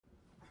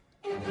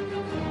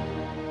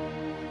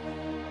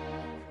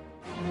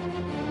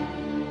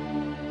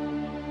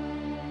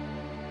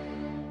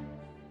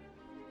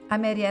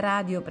Ameria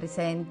Radio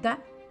presenta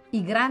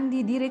I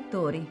Grandi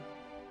Direttori,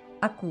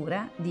 a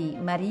cura di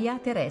Maria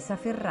Teresa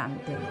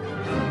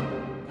Ferrante.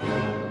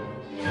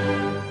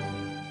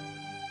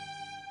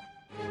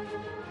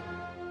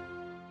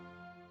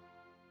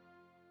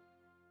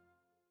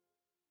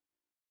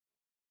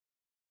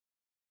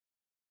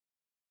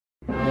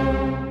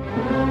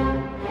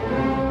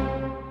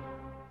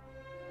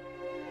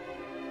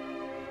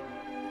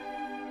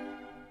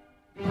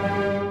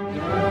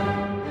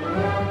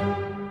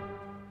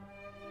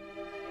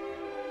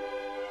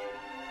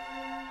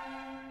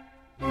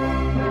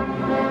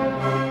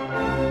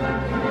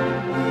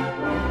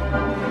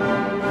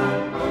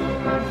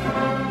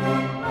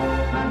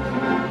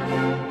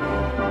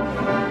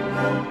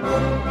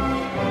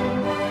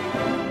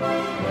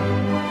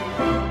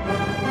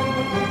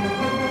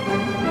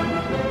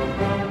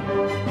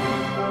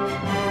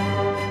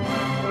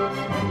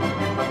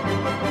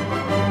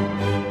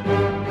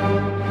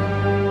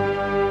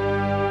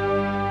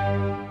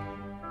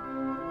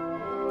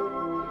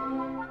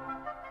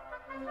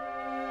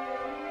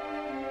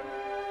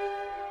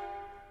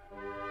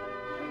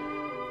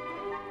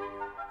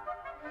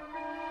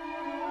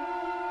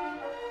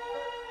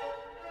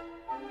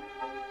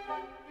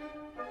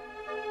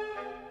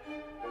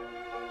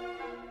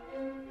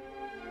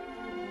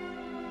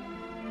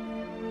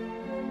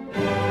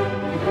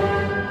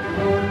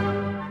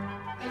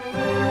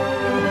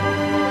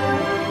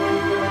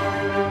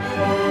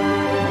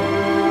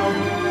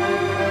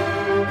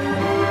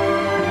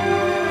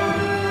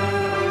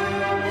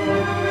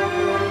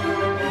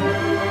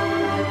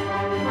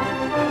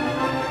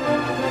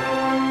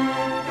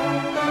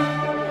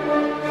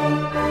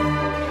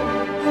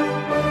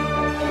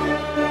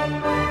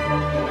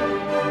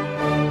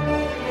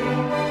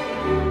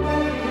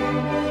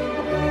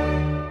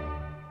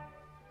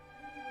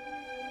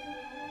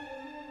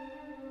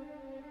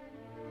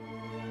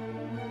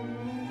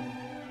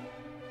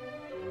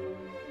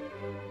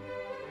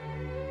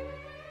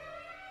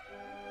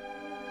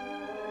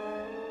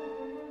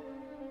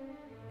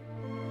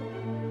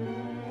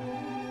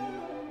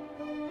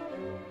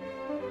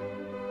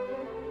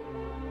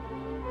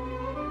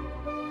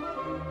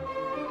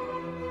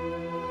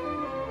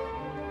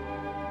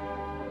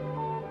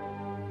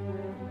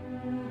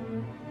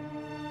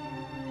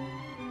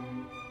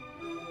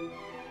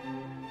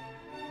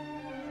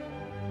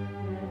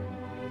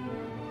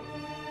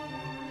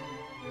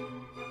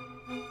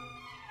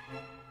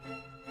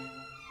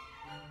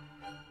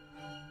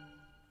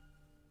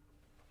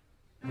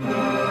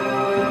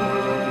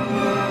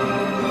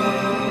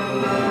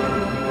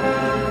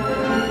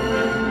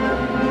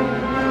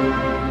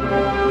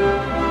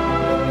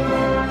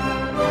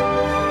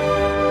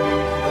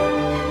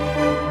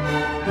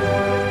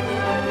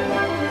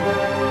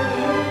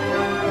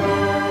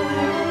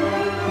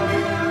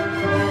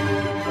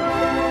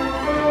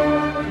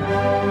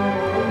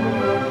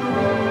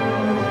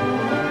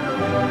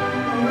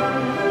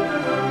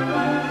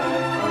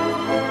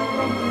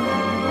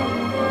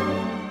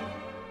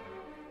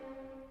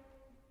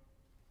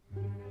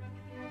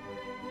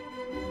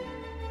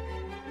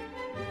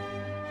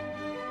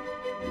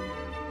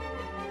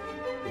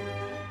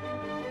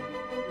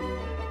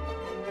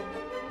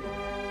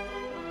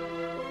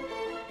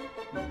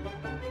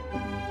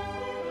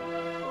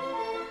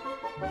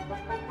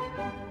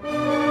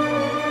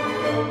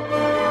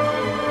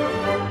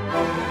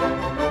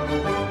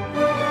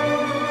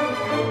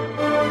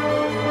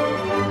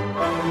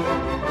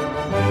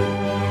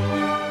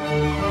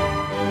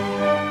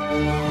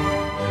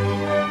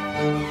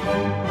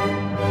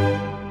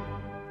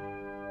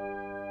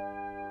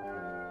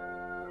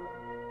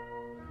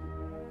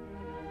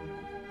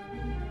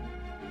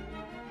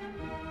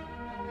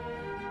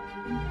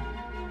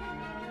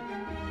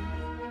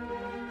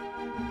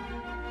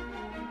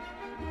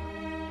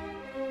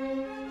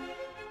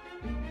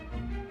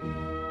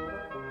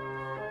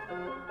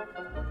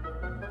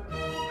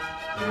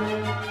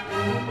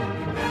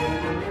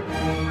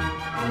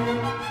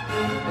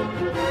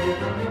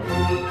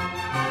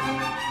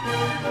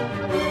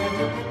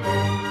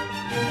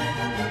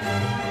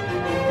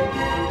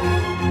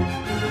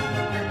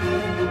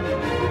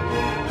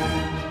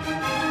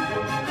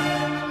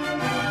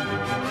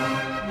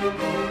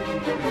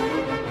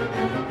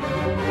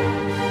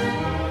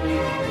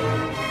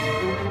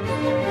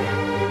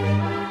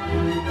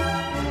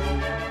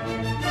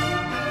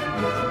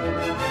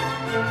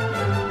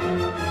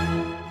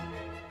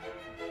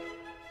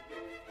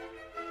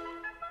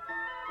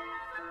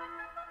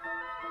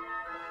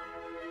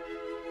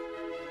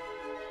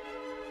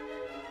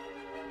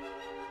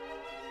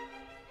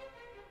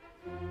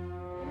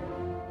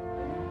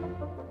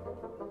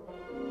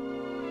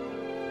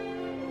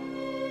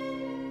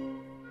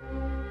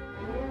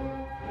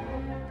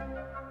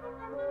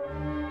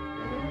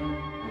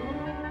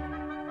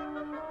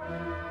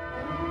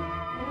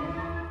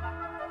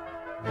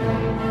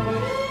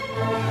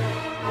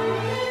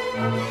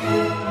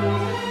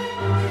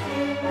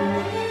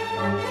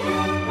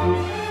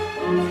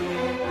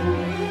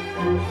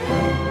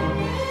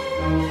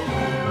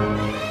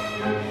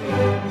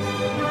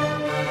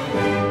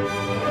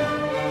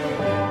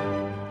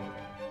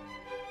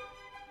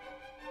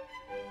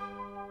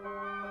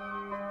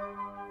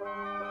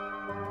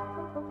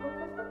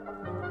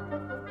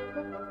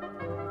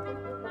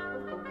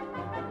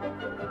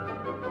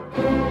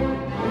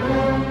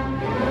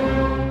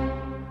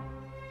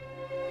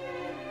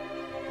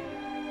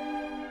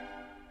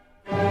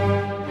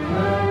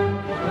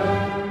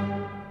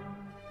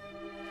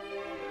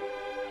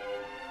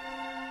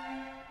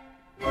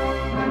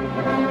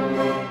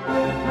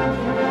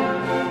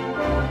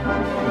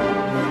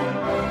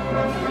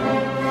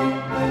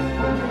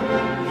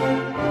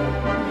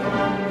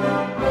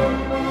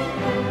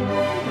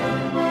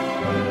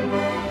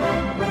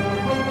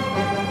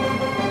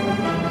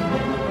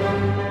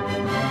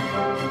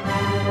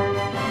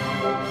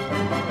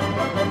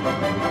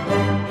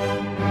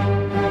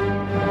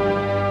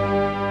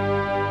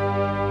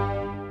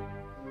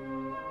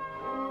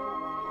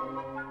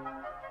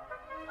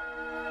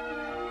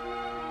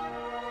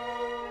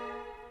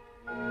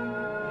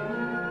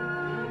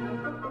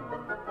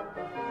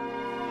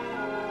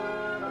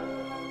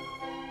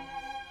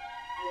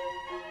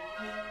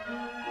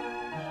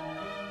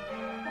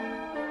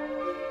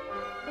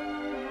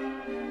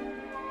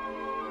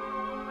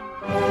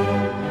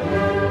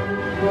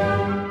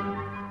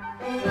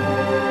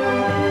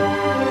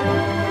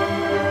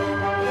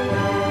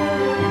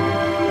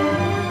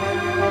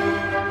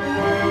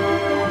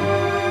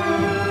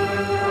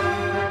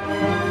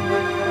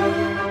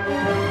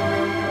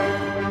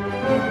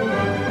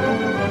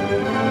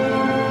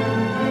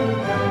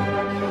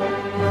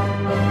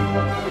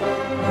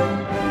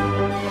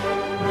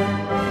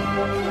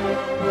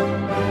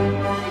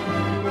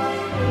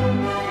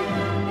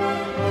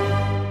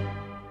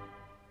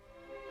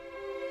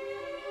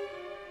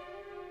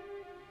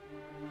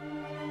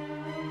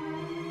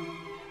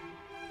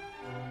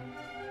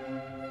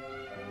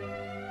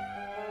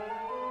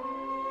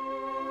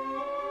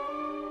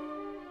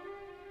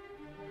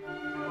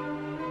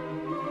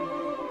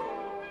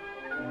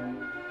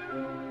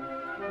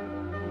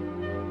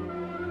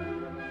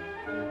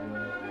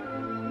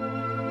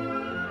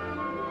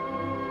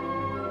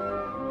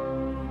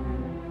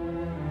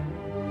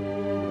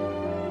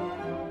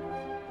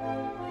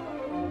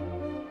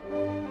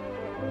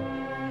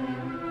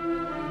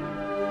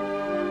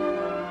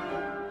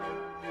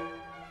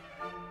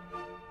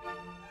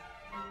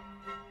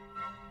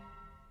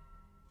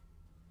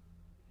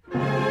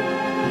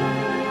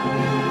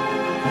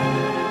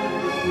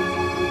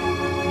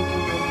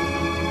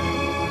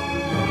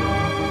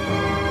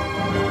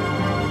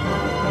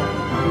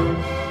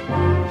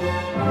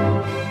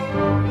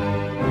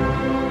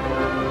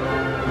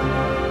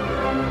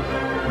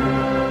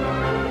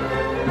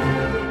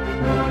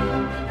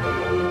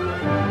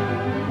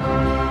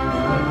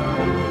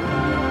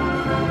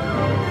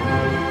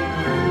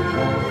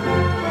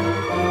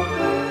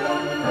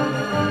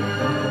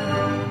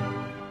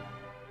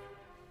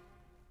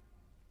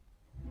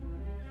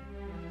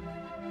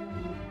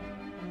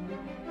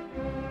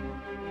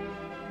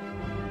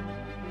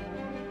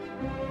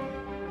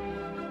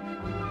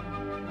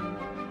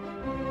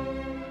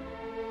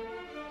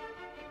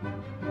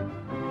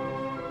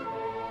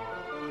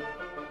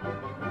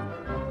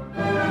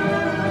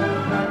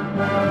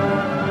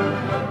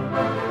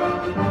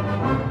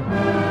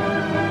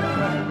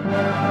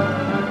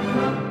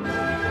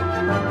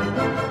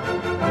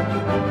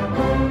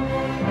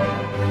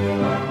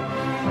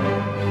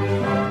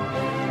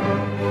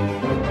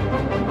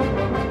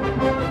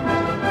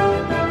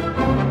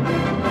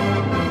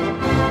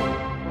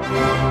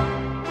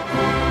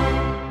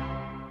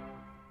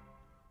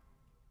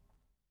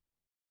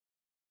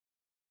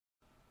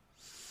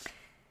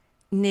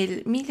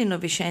 Nel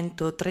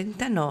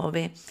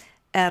 1939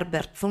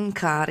 Herbert von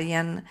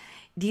Karajan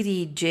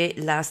dirige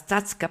la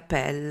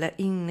Staatskapelle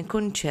in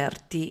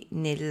concerti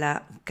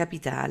nella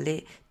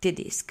capitale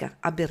tedesca,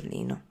 a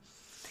Berlino.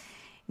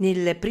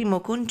 Nel primo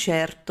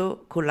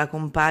concerto, con la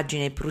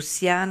compagine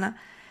prussiana,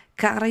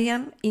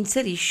 Karajan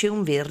inserisce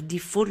un Verdi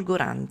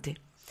folgorante,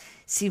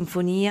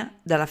 Sinfonia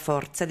dalla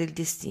forza del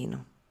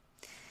destino.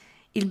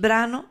 Il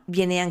brano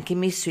viene anche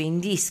messo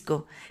in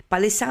disco,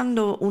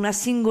 palesando una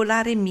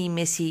singolare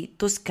mimesi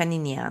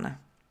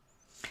toscaniniana.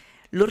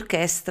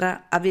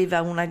 L'orchestra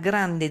aveva una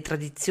grande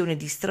tradizione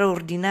di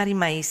straordinari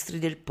maestri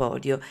del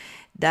podio,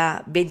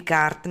 da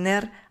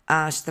Baumgartner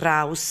a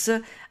Strauss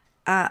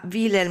a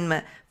Wilhelm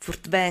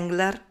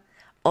Furtwängler,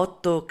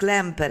 Otto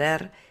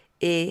Klemperer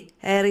e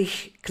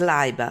Erich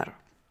Kleiber.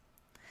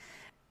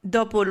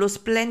 Dopo lo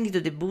splendido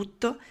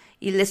debutto,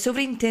 il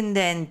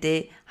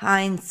sovrintendente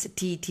Heinz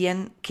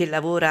Titien, che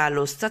lavora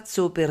allo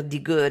Staatsoper di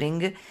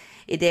Göring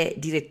ed è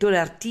direttore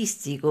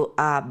artistico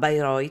a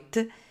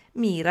Bayreuth,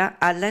 mira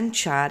a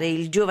lanciare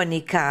il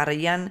giovane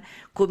Karajan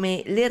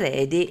come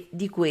l'erede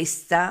di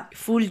questa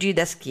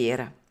fulgida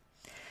schiera.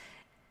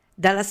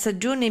 Dalla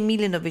stagione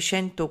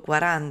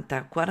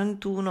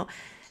 1940-41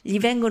 gli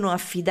vengono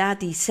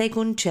affidati 6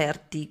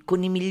 concerti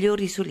con i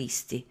migliori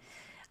solisti: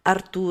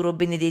 Arturo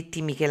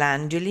Benedetti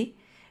Michelangeli,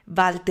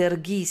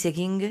 Walter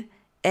Gieseking,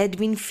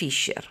 Edwin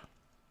Fischer.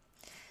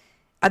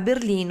 A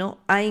Berlino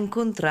ha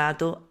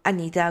incontrato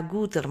Anita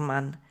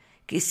Gutermann,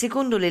 che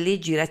secondo le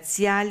leggi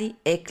razziali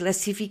è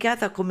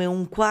classificata come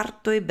un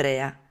quarto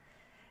ebrea.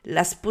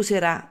 La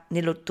sposerà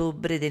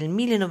nell'ottobre del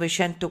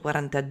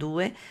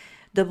 1942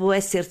 dopo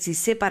essersi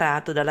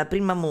separato dalla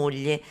prima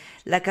moglie,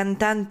 la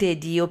cantante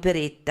di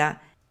operetta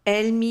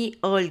Elmi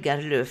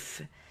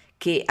Olgarlöf,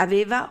 che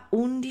aveva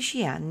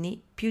 11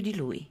 anni più di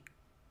lui.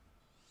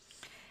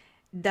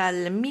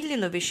 Dal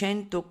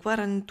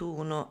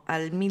 1941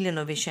 al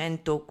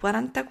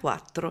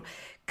 1944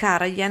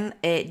 Karajan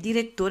è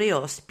direttore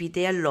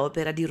ospite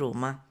all'Opera di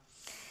Roma.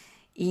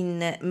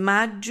 In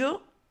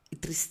maggio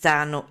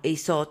Tristano e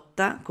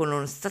Isotta con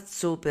lo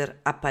Staatsoper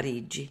a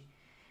Parigi.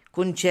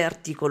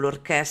 Concerti con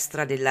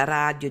l'orchestra della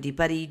radio di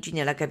Parigi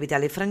nella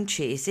capitale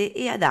francese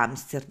e ad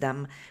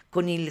Amsterdam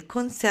con il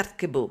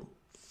Concertgebouw.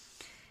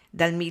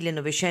 Dal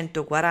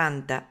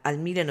 1940 al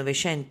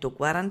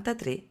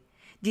 1943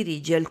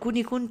 dirige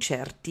alcuni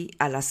concerti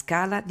alla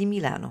Scala di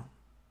Milano.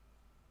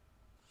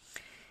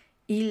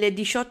 Il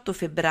 18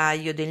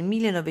 febbraio del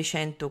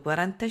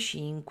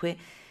 1945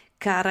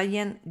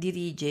 Karajan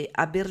dirige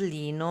a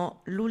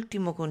Berlino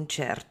l'ultimo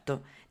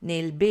concerto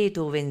nel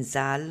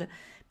Beethovensaal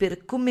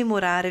per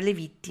commemorare le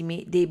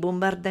vittime dei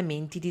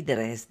bombardamenti di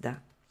Dresda.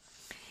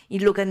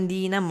 In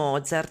locandina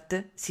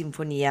Mozart,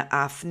 Sinfonia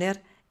Hafner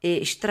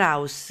e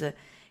Strauss,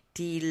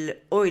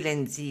 Till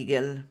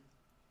Eulenspiegel.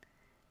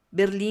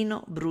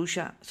 Berlino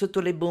brucia sotto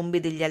le bombe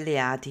degli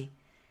alleati.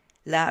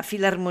 La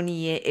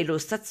Filarmonie e lo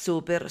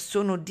Staatsoper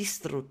sono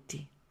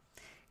distrutti.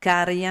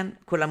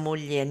 Karajan, con la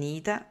moglie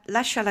Anita,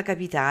 lascia la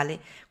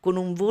capitale con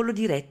un volo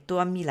diretto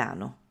a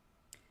Milano.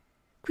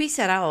 Qui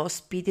sarà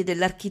ospite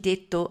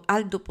dell'architetto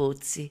Aldo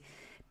Pozzi,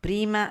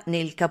 prima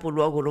nel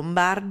capoluogo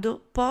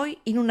lombardo, poi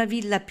in una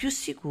villa più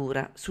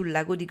sicura sul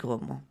lago di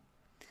Como.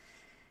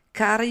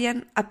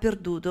 Karajan ha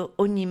perduto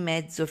ogni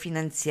mezzo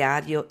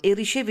finanziario e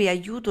riceve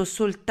aiuto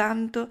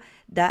soltanto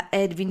da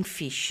Edwin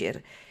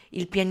Fischer,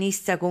 il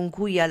pianista con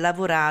cui ha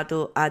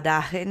lavorato ad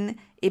Aachen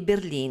e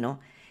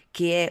Berlino,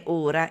 che è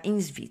ora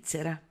in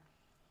Svizzera.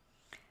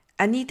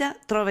 Anita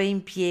trova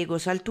impiego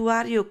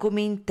saltuario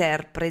come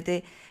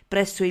interprete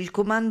presso il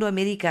comando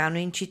americano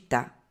in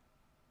città.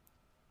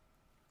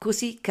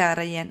 Così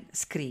Karajan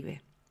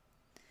scrive: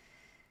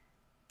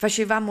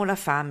 facevamo la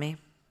fame,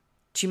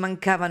 ci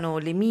mancavano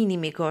le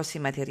minime cose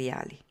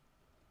materiali.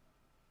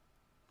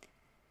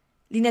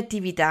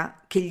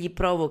 L'inattività che gli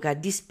provoca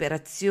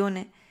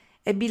disperazione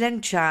è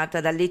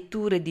bilanciata da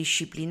letture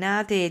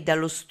disciplinate e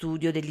dallo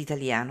studio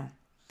dell'italiano.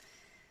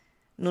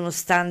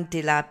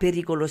 Nonostante la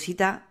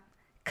pericolosità,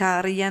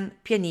 Karajan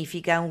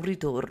pianifica un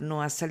ritorno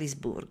a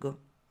Salisburgo.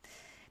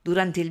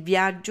 Durante il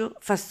viaggio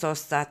fa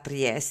sosta a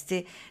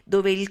Trieste,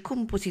 dove il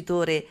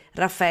compositore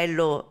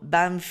Raffaello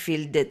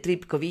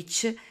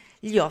Banfield-Tripkovic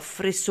gli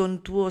offre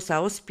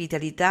sontuosa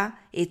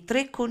ospitalità e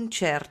 3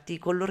 concerti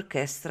con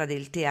l'orchestra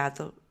del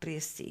teatro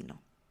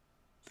triestino.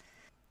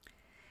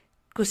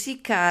 Così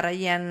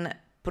Karajan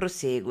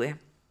prosegue.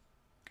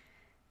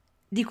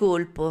 Di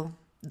colpo,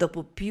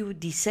 dopo più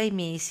di 6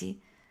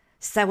 mesi,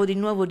 stavo di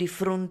nuovo di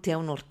fronte a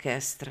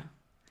un'orchestra.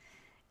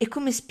 E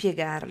come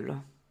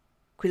spiegarlo?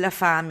 Quella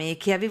fame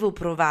che avevo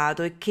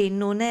provato e che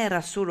non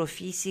era solo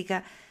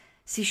fisica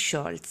si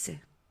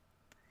sciolse.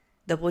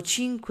 Dopo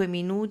 5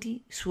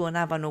 minuti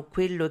suonavano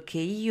quello che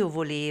io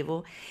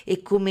volevo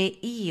e come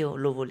io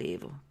lo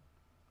volevo.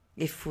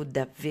 E fu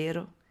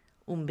davvero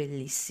un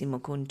bellissimo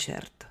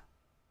concerto.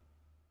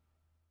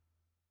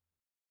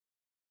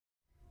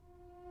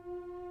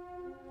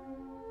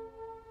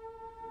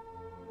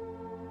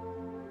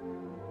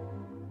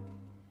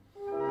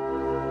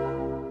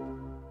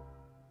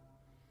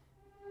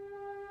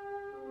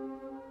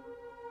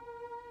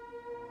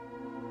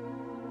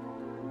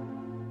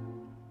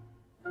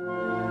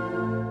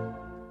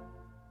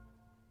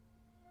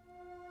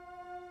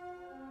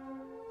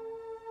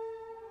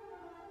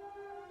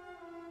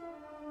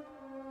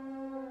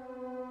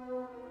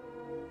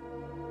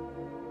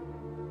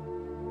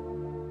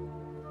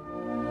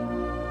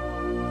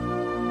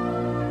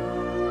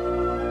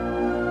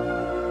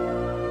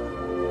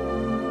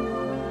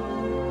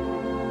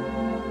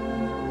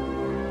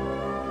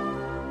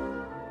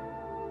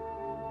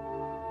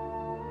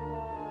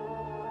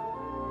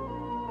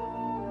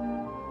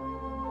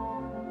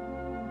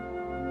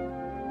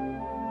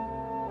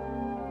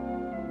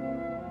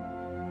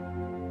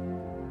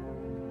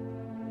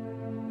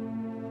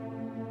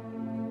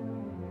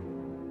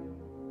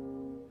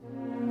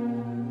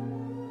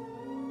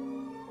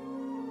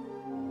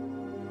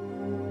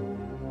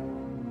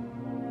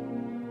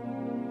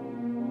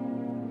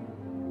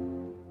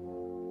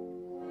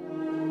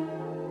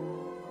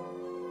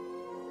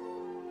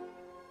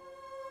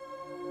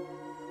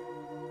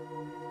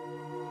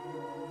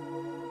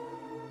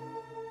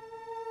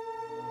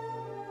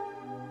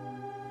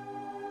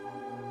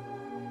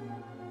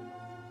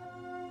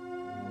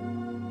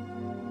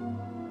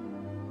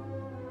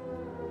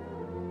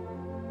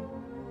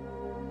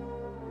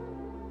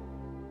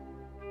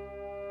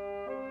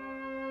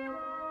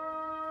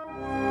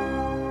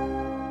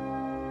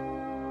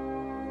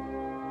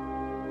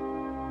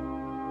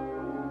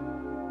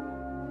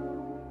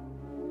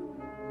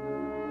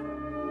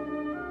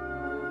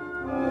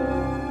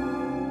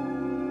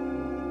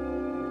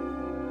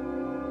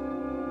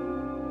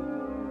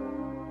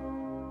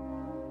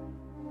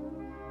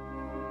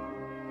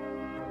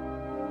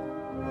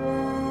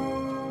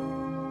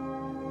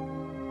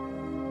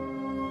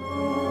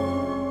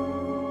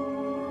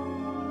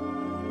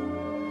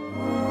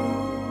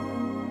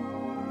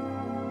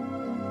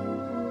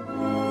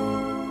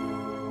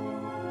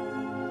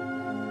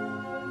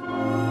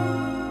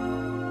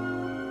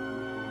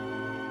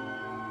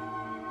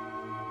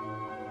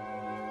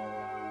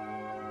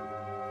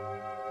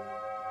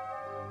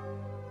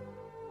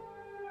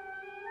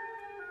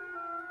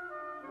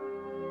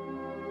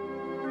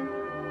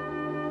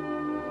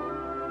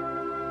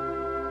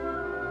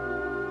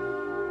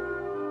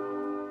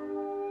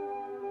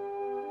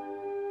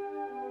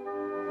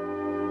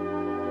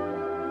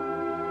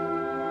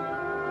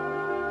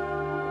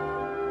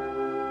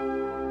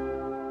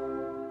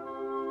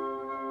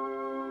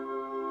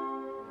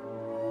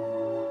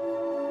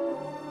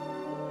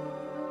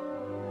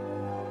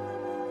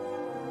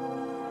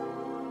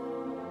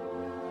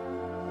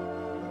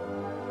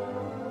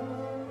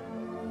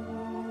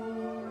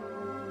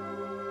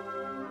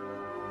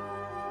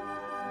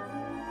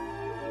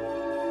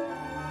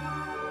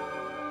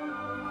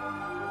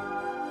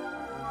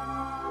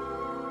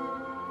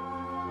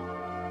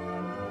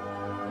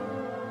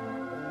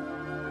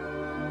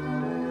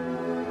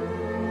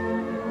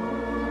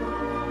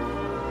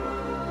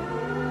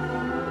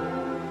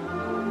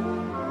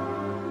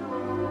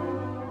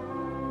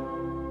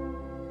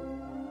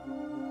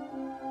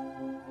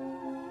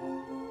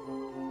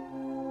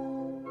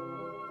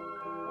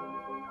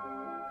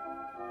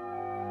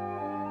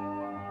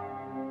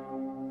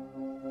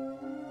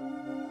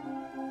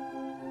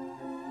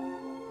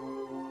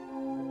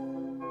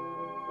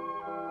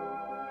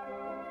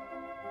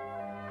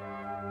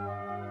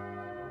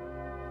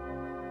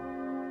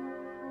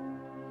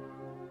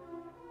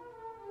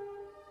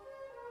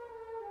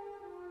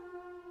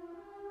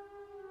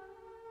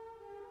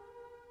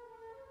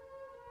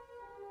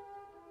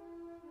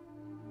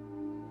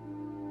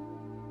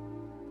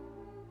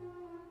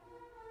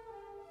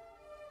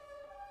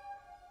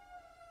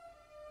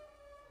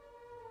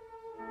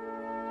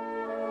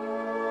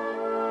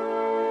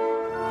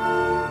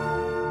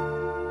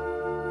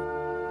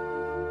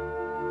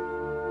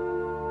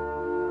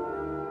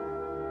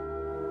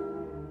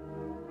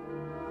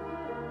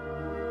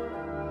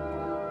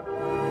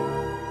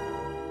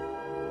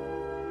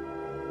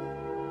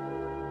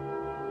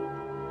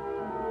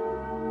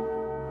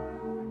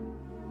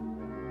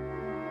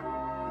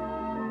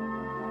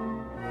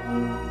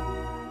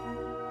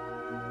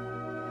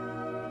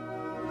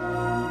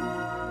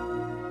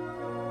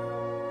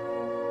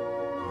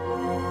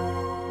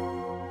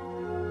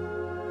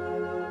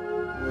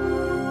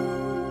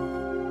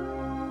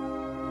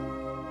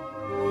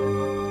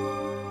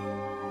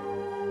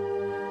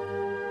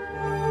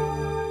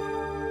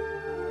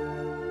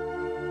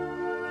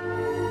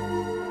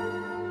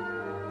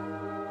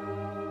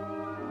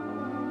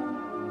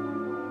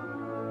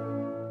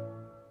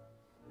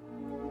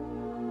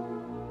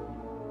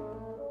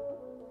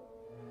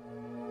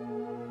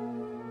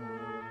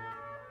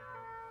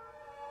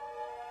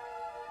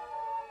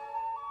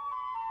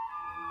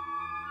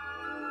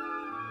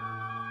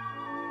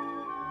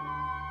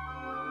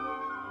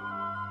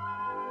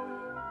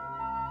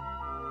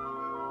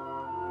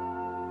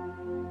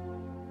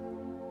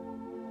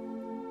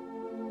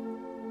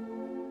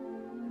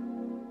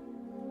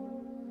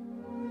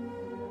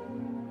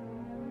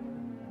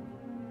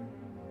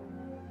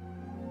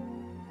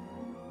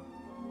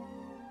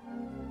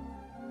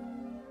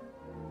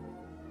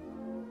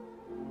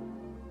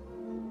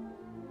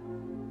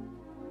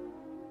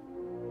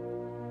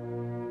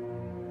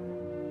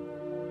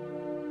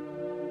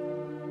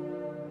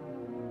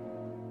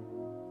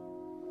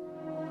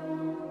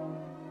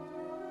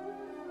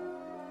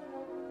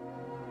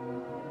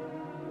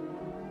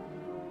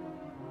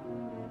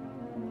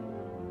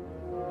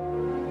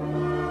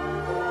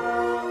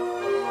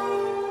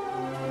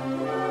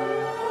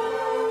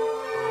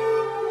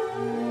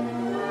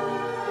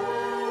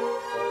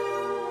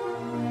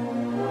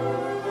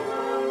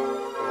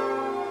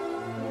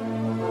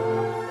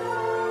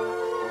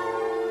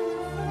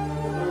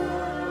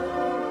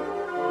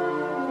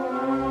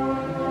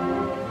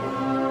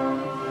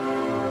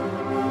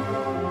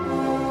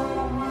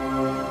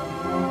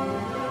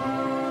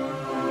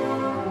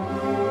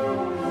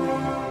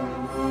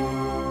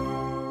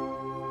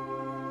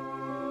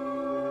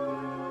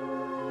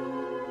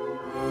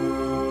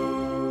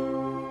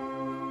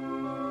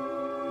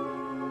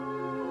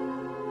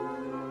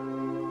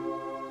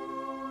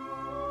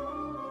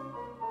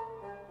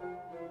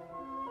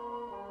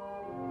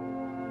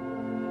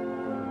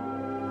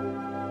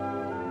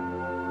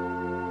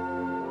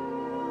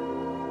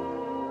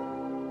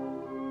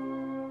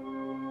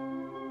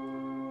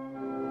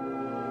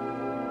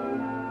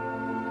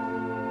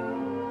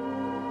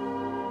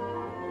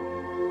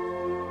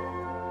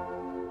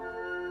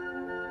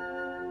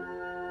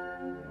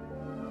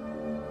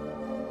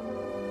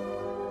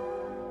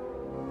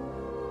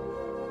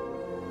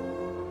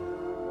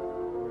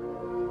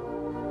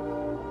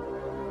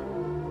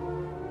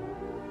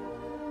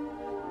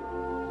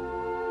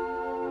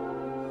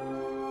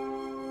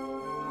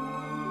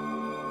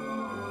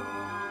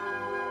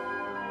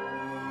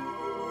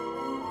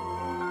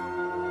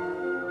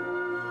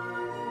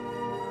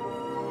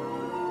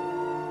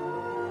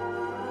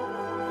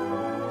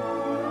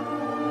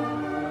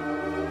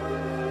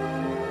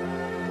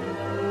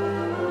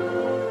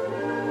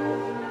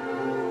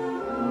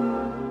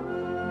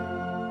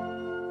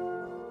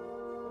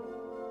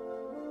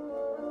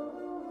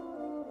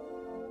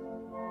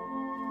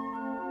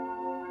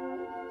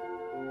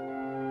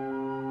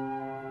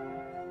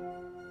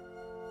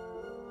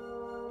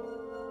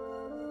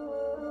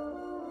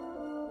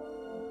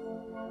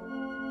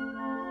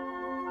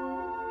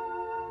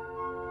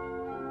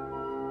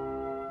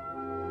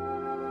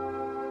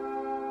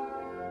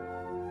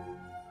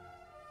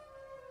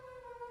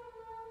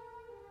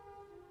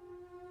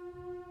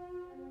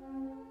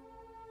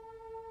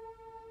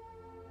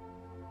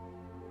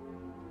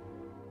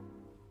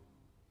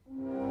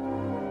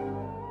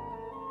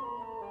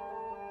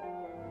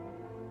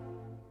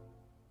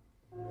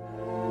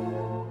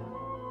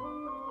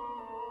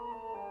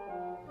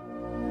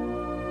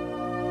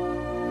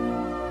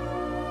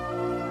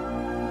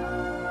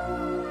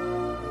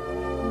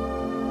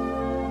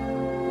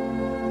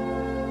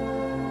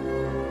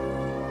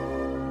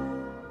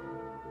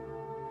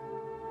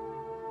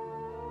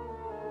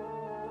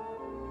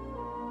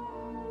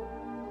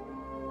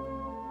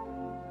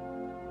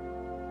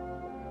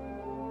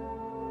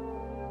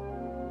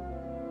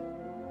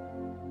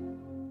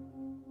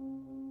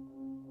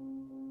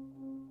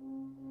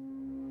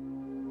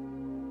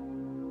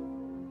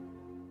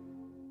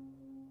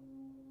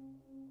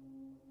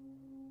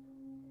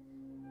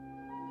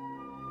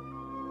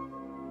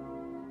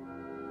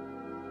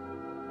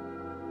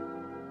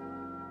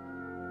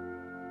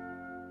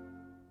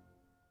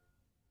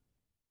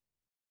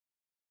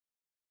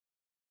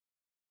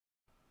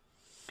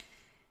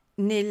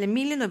 Nel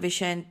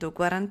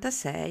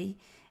 1946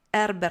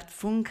 Herbert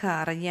von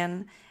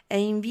Karajan è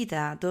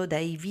invitato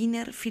dai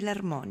Wiener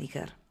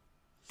Philharmoniker.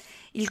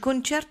 Il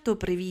concerto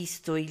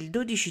previsto il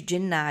 12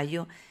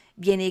 gennaio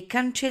viene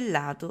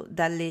cancellato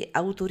dalle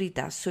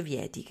autorità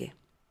sovietiche.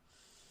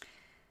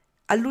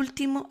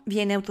 All'ultimo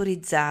viene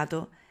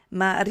autorizzato,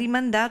 ma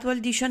rimandato al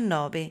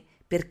 19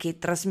 perché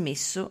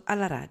trasmesso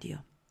alla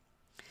radio.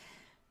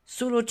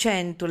 Solo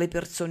 100 le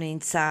persone in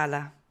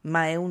sala,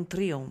 ma è un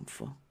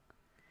trionfo.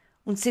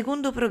 Un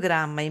secondo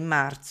programma in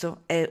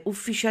marzo è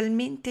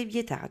ufficialmente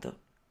vietato.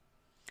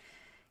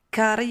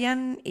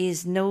 Karajan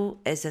is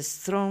known as a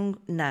strong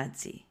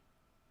Nazi.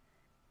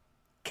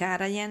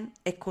 Karajan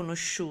è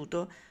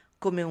conosciuto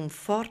come un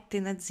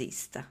forte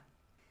nazista.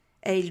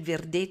 È il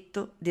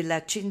verdetto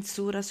della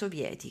censura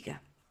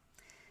sovietica.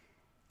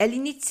 È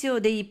l'inizio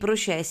dei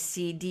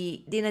processi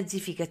di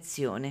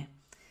denazificazione.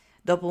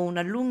 Dopo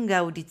una lunga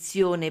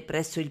audizione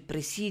presso il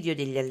presidio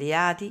degli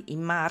alleati,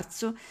 in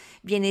marzo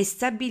viene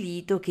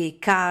stabilito che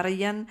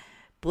Karajan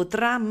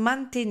potrà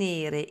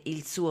mantenere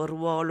il suo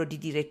ruolo di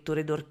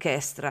direttore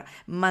d'orchestra,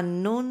 ma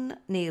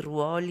non nei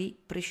ruoli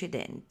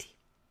precedenti.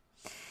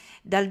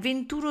 Dal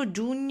 21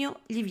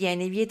 giugno gli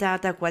viene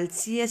vietata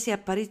qualsiasi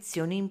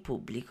apparizione in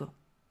pubblico.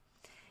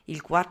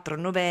 Il 4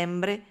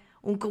 novembre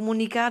un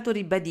comunicato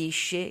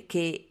ribadisce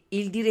che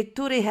il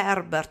direttore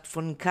Herbert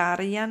von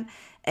Karajan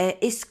è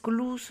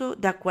escluso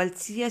da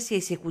qualsiasi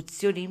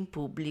esecuzione in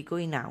pubblico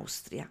in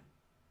Austria.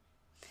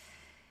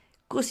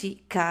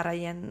 Così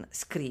Karajan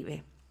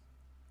scrive: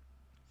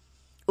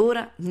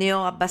 «Ora ne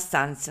ho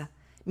abbastanza,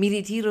 mi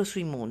ritiro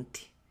sui monti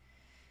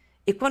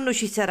e quando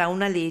ci sarà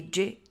una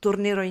legge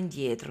tornerò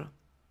indietro».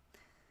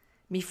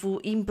 Mi fu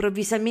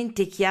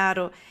improvvisamente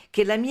chiaro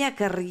che la mia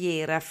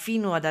carriera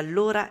fino ad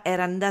allora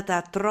era andata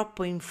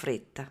troppo in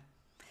fretta.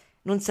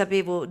 Non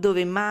sapevo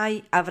dove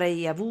mai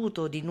avrei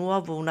avuto di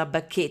nuovo una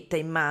bacchetta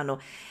in mano.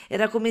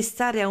 Era come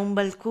stare a un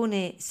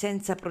balcone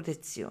senza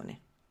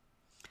protezione.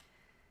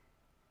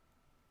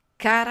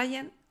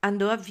 Karajan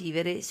andò a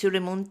vivere sulle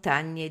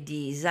montagne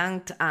di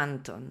St.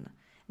 Anton,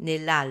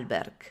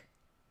 nell'Arlberg.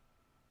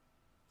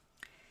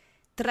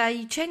 Tra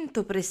i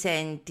 100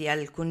 presenti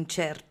al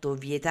concerto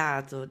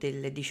vietato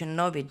del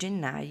 19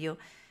 gennaio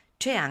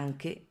c'è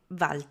anche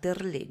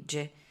Walter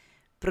Legge,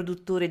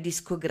 produttore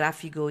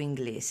discografico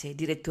inglese,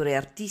 direttore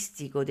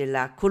artistico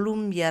della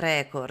Columbia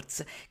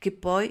Records, che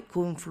poi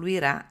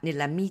confluirà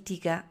nella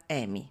mitica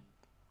EMI.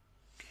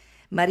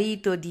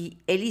 Marito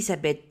di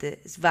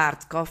Elisabeth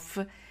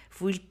Schwarzkopf,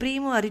 fu il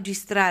primo a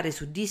registrare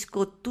su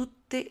disco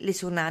tutte le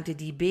sonate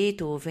di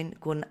Beethoven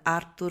con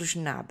Arthur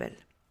Schnabel.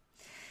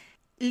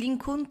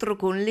 L'incontro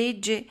con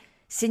Legge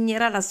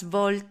segnerà la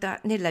svolta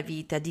nella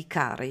vita di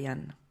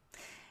Karajan.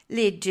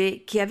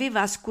 Legge, che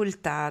aveva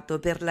ascoltato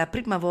per la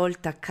prima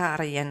volta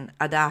Karajan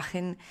ad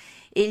Aachen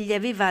e gli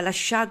aveva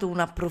lasciato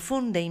una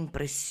profonda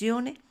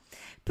impressione,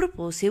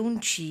 propose un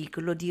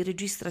ciclo di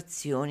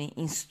registrazioni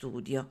in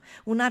studio,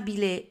 un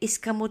abile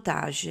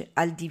escamotage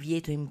al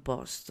divieto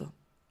imposto.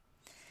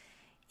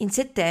 In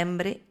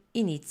settembre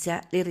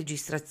inizia le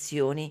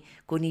registrazioni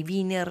con i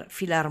Wiener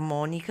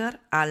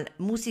Philharmoniker al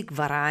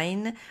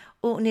Musikverein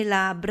o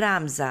nella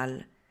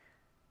Brahmsal,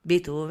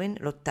 Beethoven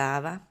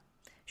l'ottava,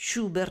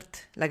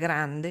 Schubert la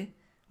grande,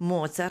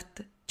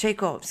 Mozart,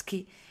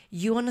 Tchaikovsky,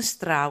 Johann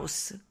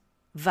Strauss,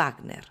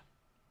 Wagner.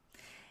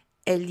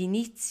 È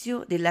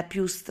l'inizio della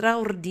più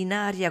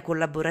straordinaria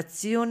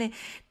collaborazione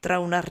tra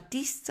un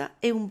artista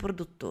e un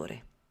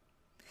produttore.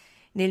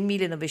 Nel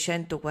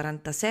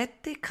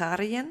 1947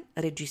 Karajan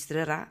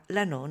registrerà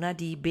la nona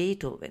di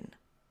Beethoven.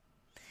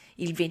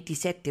 Il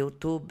 27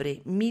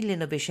 ottobre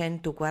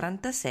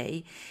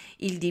 1946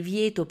 il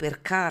divieto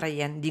per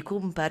Karajan di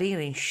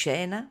comparire in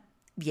scena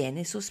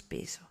viene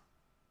sospeso.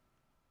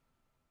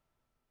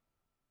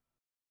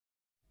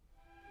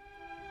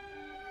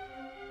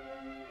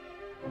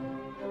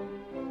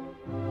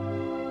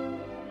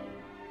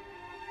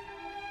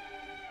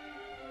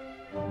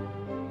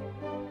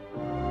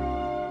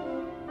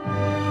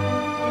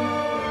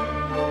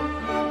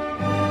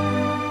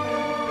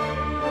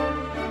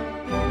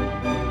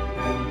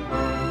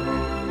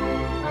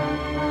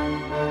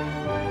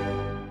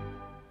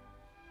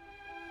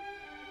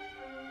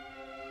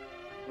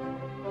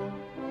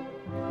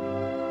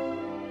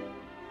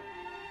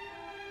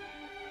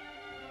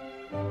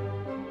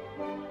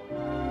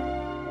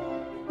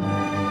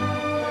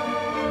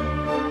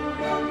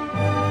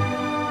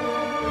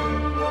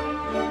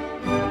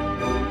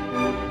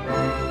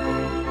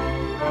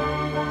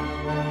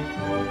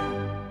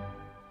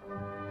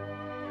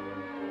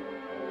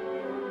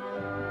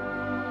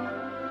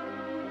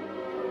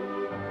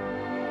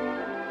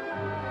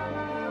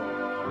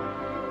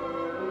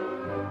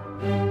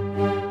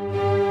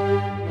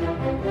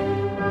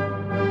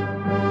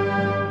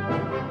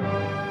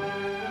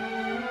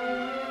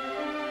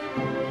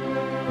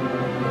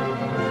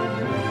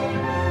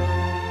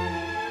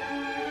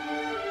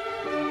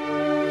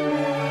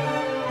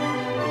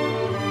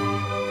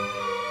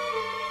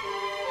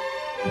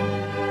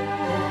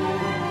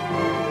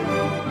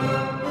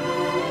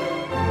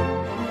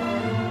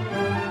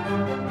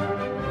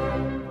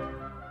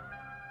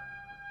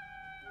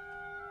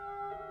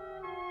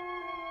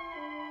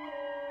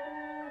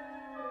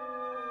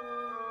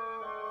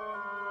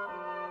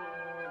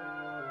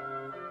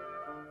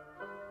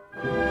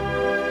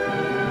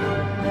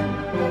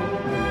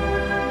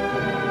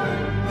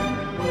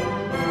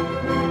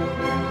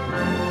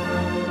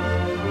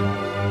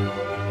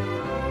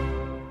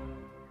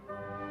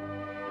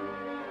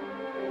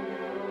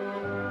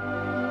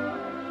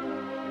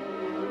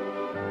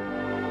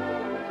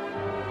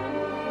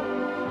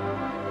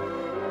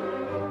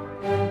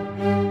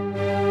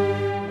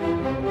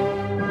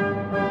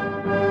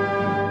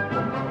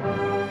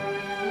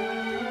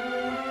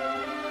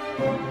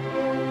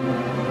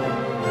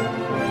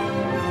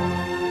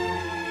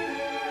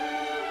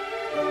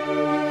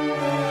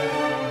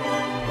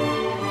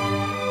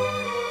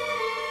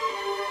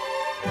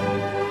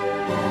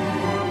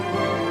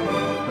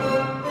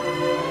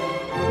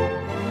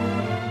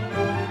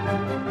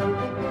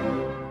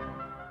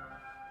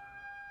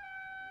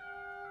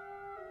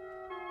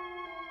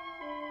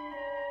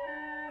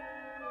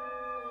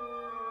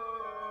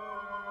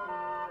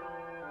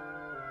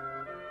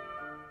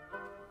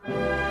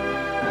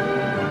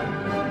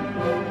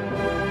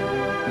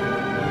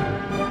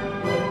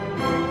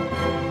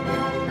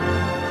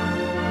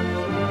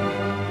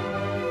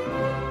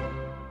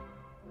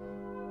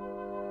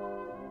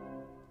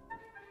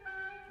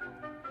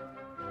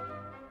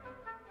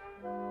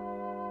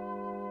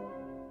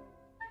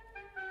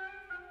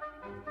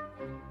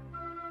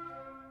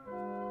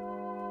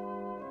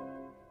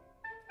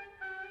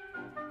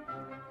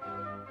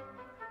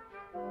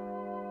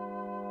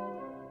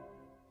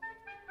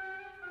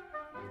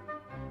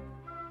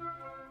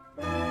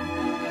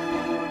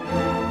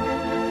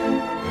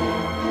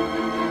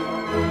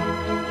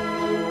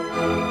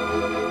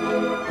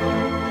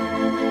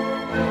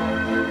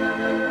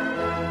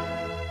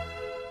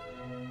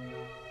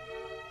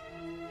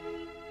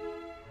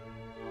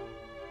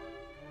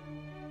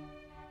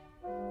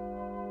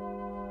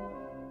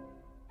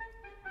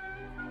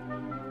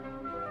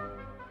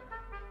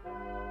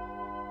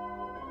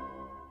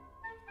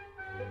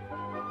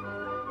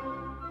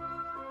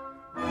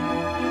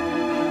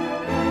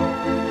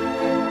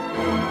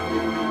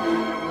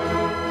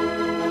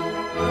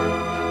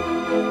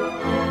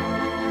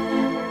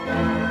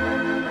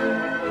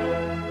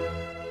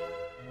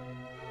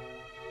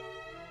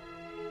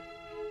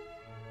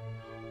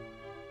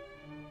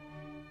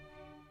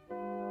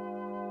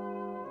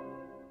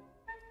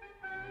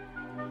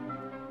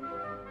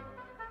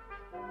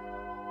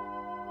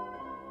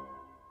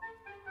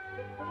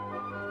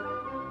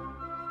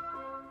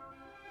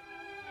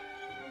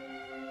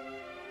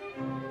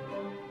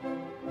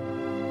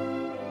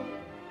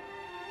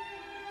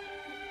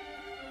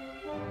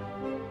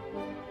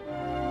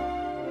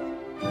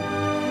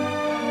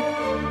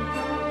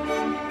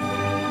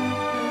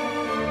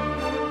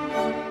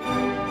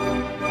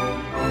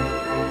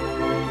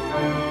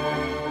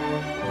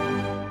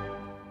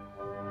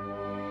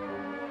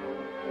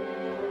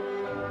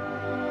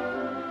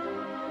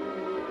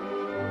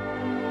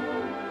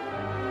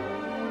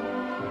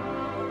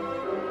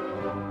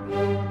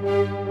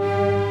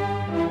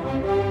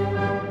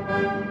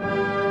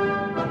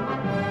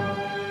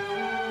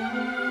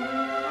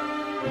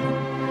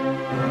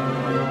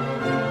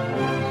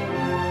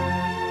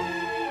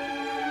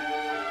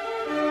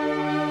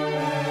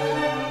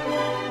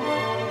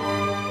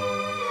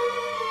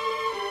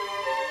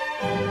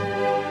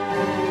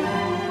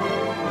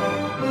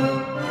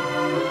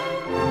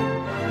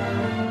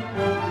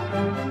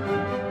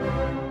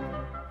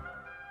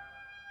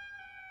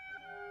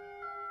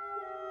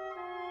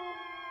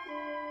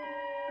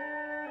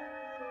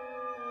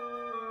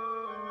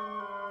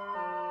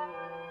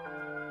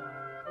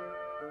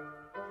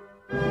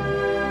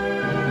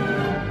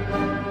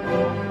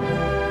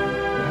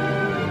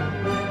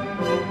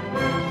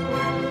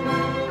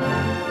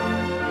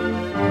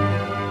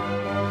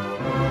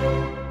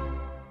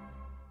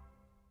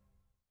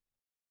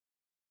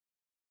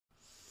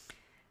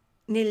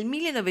 Nel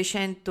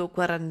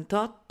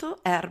 1948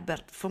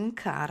 Herbert von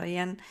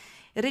Karajan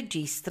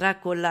registra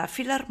con la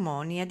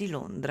Filarmonia di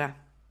Londra.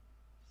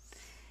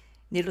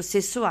 Nello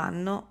stesso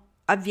anno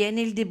avviene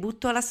il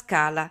debutto alla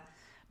Scala,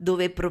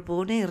 dove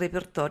propone il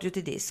repertorio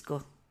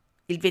tedesco.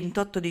 Il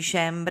 28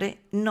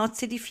 dicembre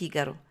Nozze di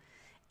Figaro.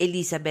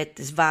 Elisabeth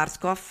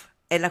Schwarzkopf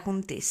è la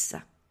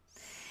contessa.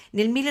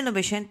 Nel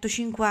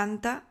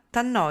 1950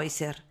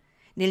 Tannhäuser.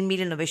 Nel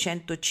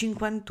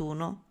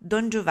 1951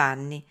 Don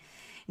Giovanni.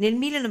 Nel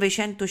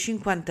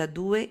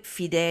 1952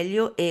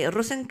 Fidelio e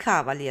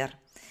Rosenkavalier.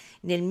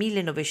 Nel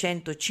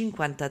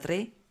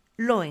 1953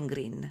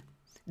 Lohengrin.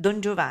 Don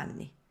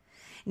Giovanni.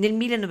 Nel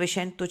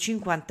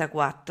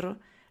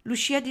 1954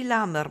 Lucia di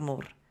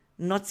Lammermoor,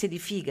 Nozze di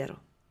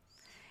Figaro.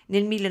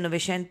 Nel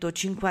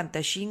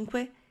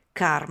 1955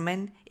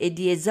 Carmen e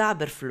die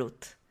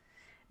Zauberflut.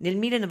 Nel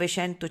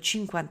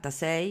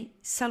 1956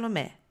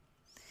 Salomè.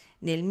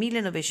 Nel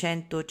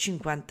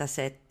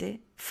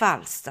 1957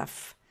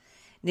 Falstaff.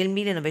 Nel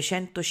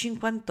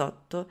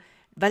 1958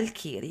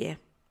 Valchirie.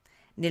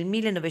 Nel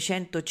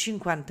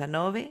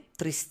 1959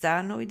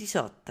 Tristano ed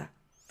Isotta.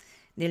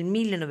 Nel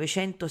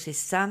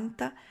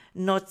 1960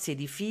 Nozze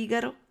di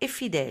Figaro e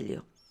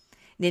Fidelio.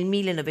 Nel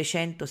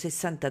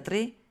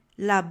 1963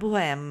 La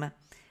Bohème,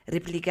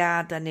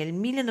 replicata nel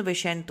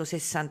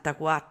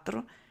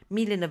 1964,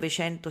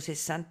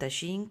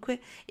 1965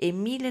 e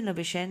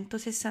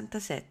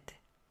 1967.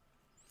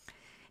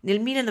 Nel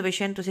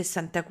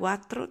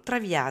 1964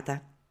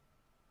 Traviata.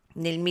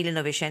 Nel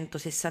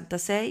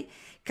 1966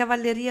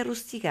 Cavalleria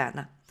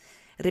rusticana,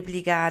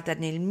 replicata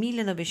nel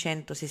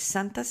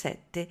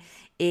 1967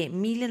 e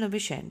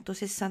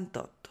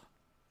 1968.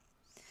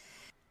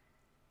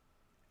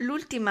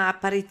 L'ultima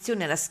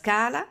apparizione alla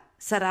Scala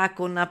sarà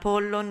con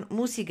Apollon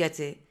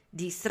Musicae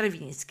di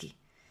Stravinsky,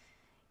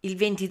 il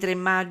 23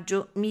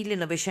 maggio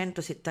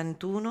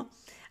 1971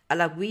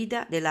 alla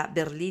guida della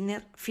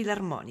Berliner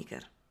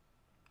Philharmoniker.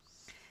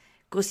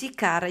 Così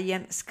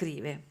Karajan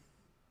scrive: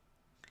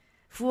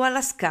 «Fu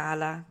alla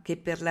Scala che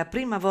per la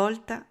prima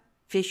volta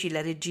feci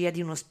la regia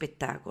di uno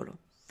spettacolo.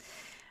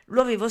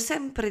 Lo avevo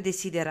sempre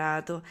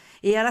desiderato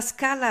e alla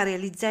Scala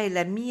realizzai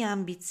la mia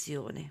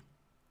ambizione.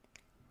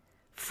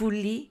 Fu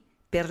lì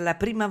per la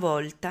prima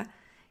volta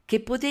che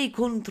potei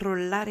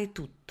controllare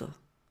tutto.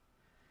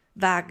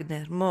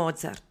 Wagner,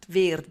 Mozart,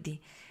 Verdi,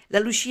 la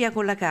Lucia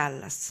con la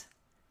Callas,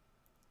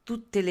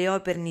 tutte le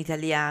opere in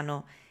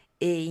italiano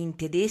e in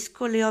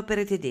tedesco le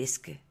opere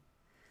tedesche.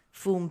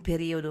 Fu un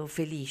periodo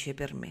felice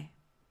per me».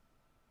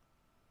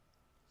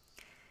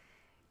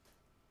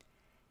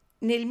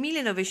 Nel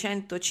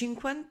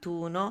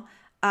 1951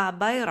 a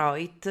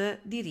Bayreuth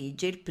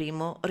dirige il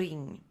primo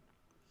Ring.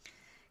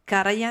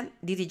 Karajan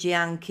dirige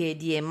anche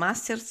Die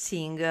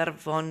Mastersinger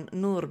von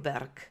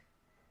Nürnberg.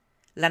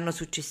 L'anno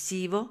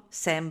successivo,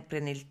 sempre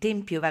nel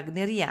tempio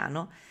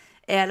wagneriano,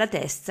 è alla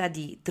testa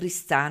di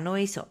Tristano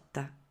e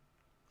Isotta.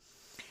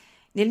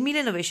 Nel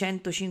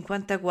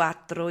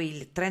 1954,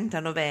 il 30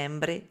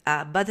 novembre,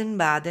 a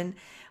Baden-Baden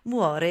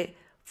muore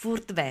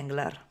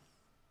Furtwängler.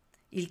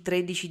 Il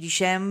 13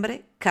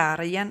 dicembre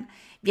Karajan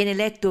viene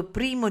eletto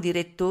primo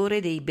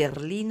direttore dei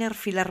Berliner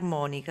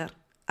Philharmoniker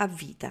a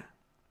vita.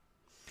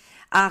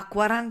 Ha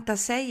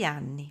 46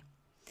 anni.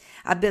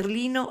 A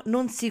Berlino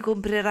non si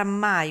comprerà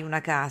mai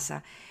una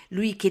casa,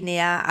 lui che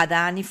ne ha ad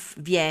Anif,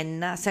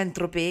 Vienna,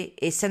 Saint-Tropez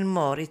e St.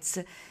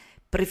 Moritz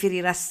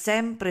preferirà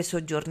sempre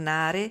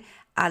soggiornare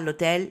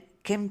all'Hotel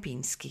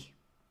Kempinski.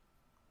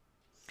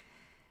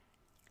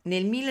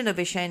 Nel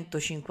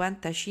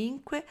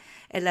 1955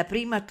 è la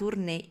prima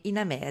tournée in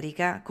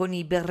America con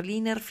i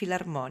Berliner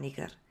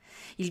Philharmoniker.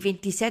 Il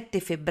 27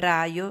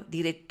 febbraio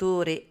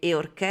direttore e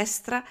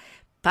orchestra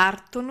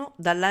partono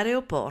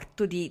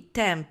dall'aeroporto di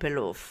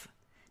Tempelhof.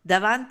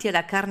 Davanti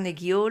alla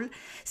Carnegie Hall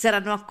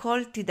saranno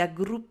accolti da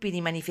gruppi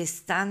di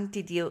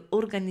manifestanti di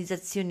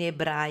organizzazioni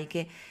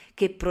ebraiche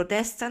che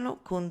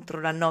protestano contro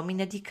la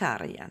nomina di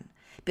Karajan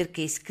perché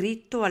è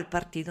iscritto al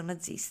partito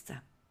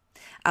nazista.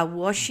 A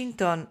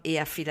Washington e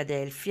a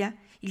Filadelfia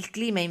il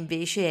clima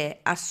invece è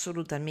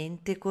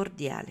assolutamente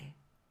cordiale.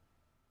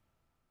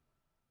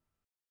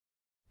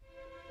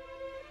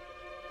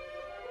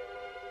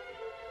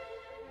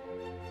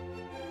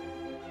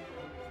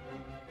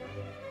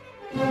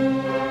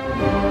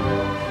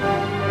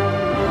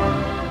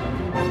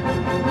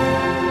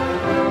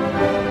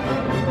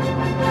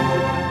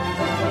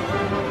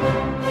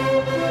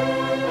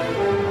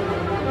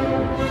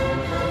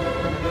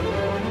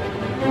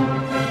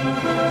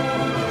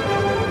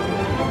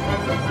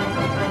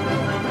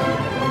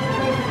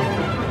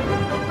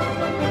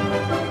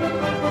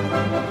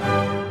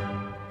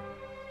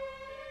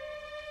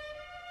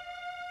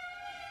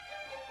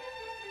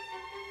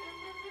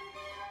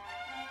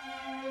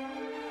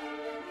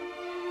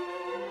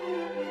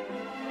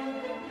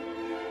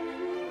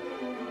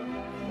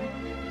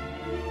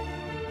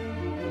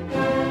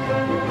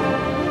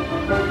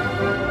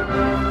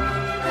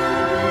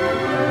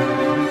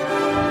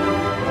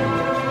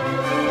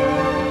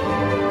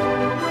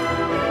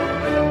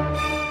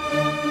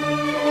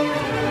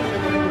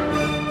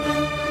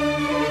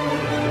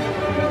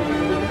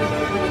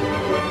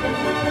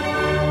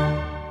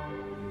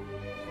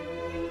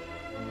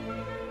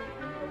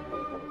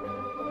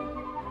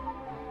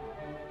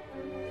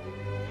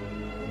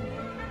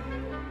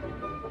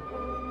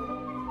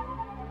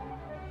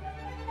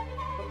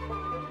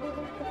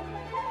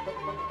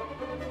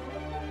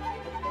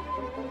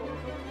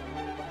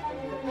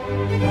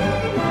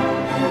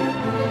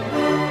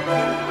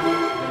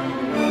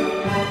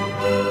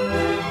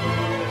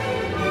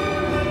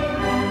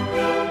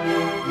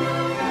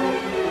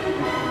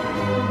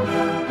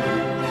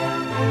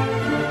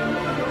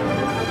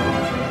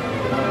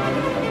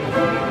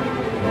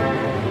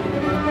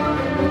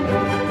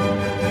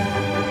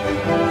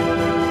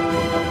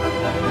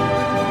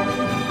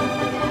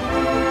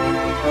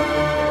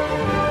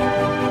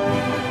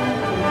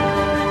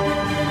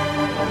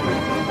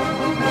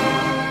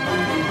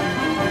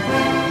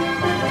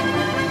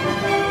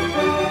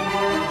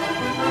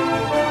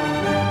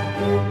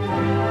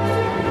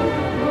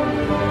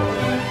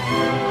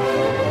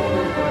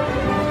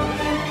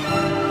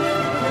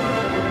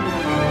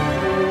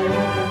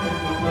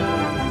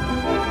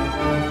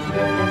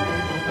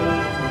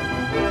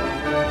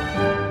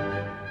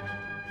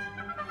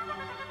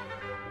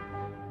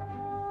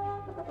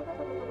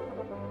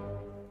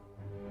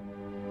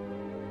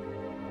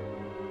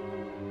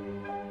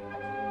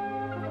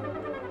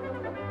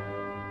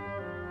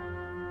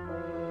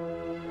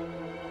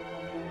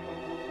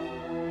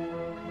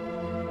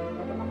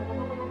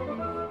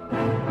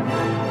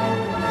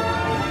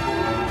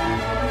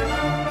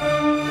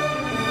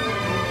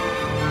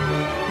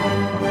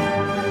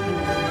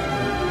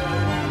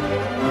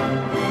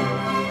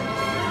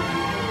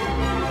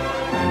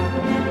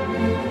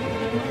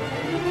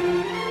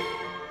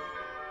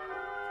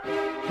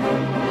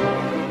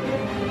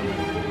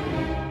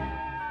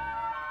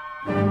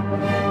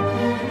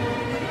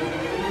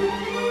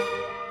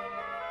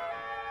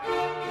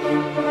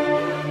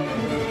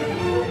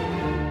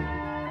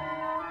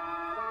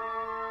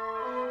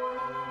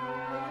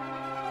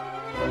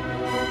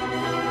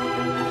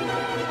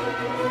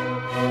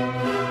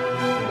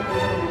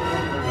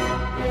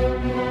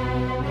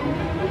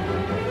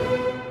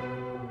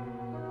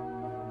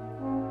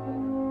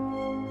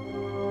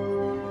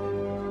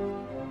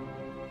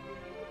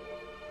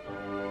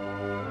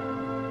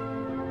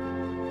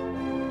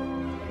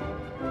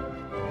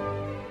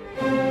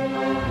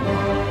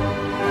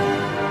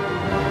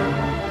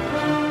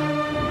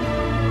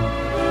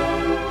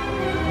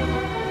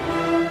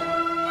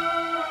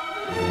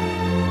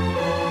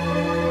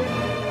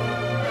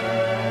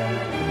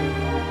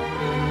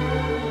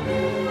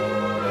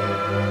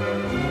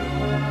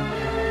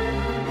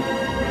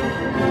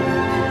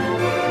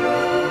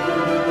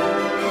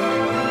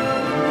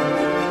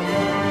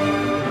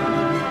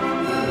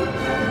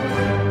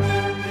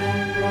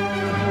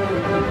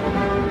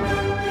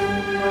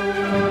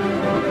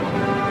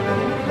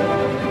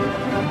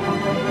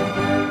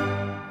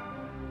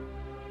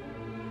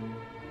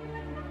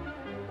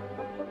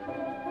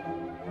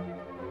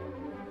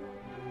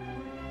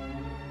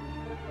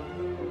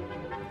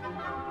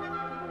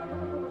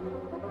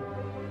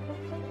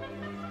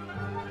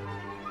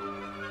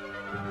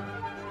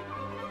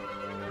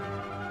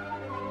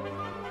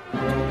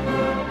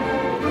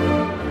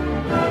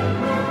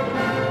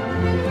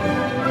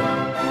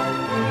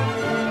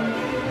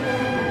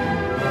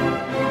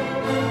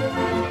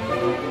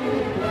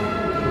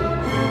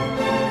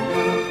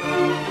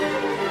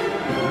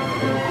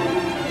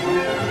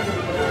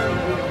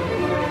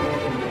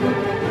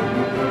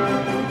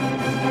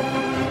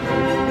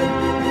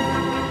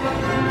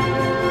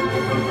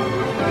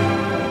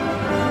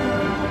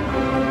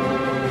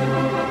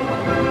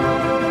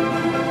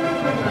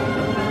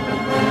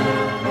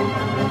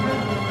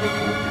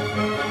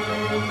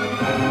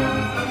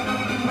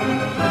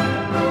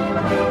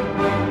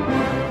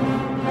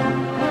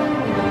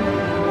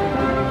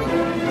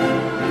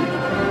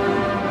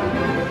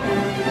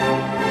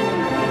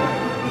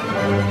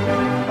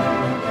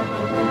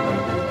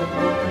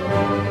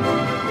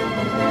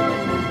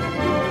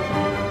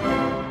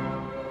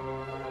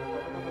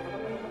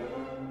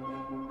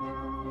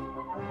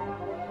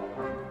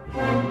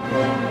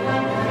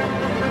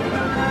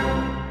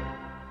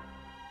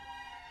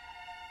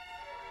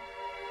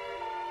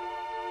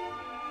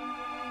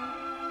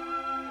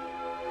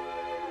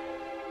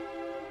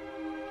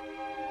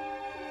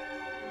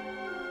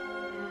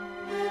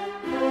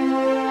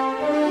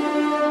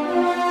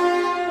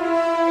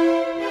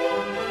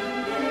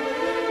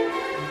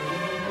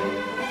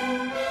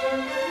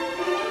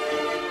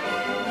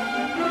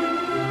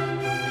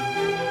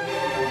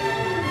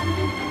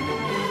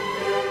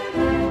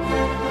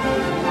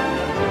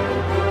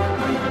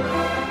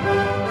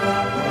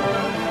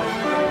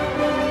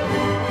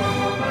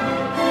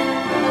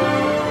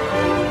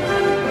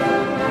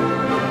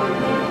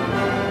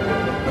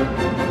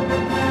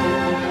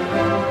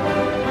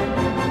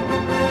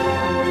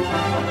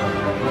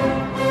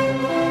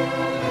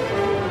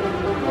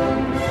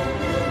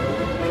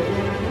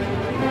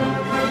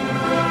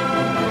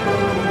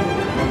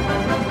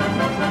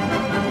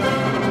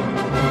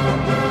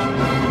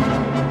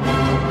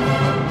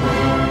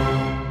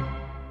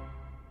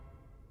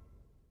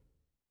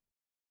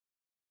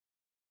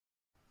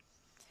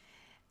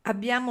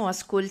 Abbiamo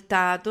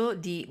ascoltato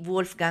di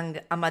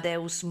Wolfgang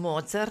Amadeus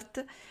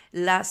Mozart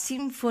la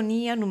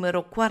Sinfonia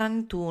numero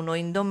 41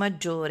 in Do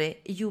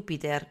maggiore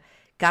Jupiter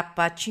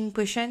K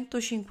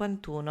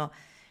 551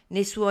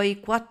 nei suoi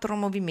 4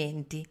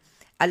 movimenti: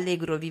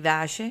 allegro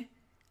vivace,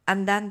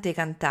 andante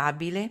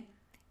cantabile,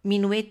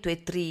 minuetto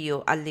e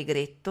trio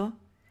allegretto,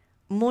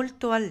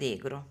 molto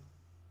allegro.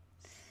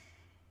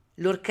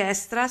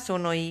 L'orchestra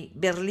sono i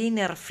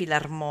Berliner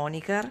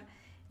Philharmoniker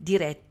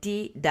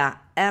diretti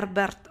da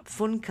Herbert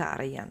von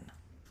Karajan.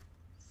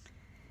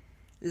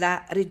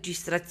 La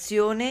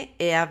registrazione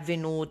è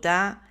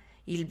avvenuta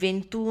il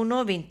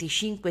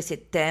 21-25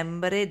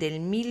 settembre del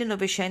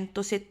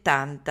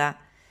 1970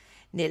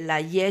 nella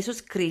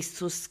Jesus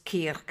Christus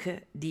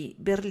Kirche di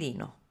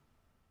Berlino.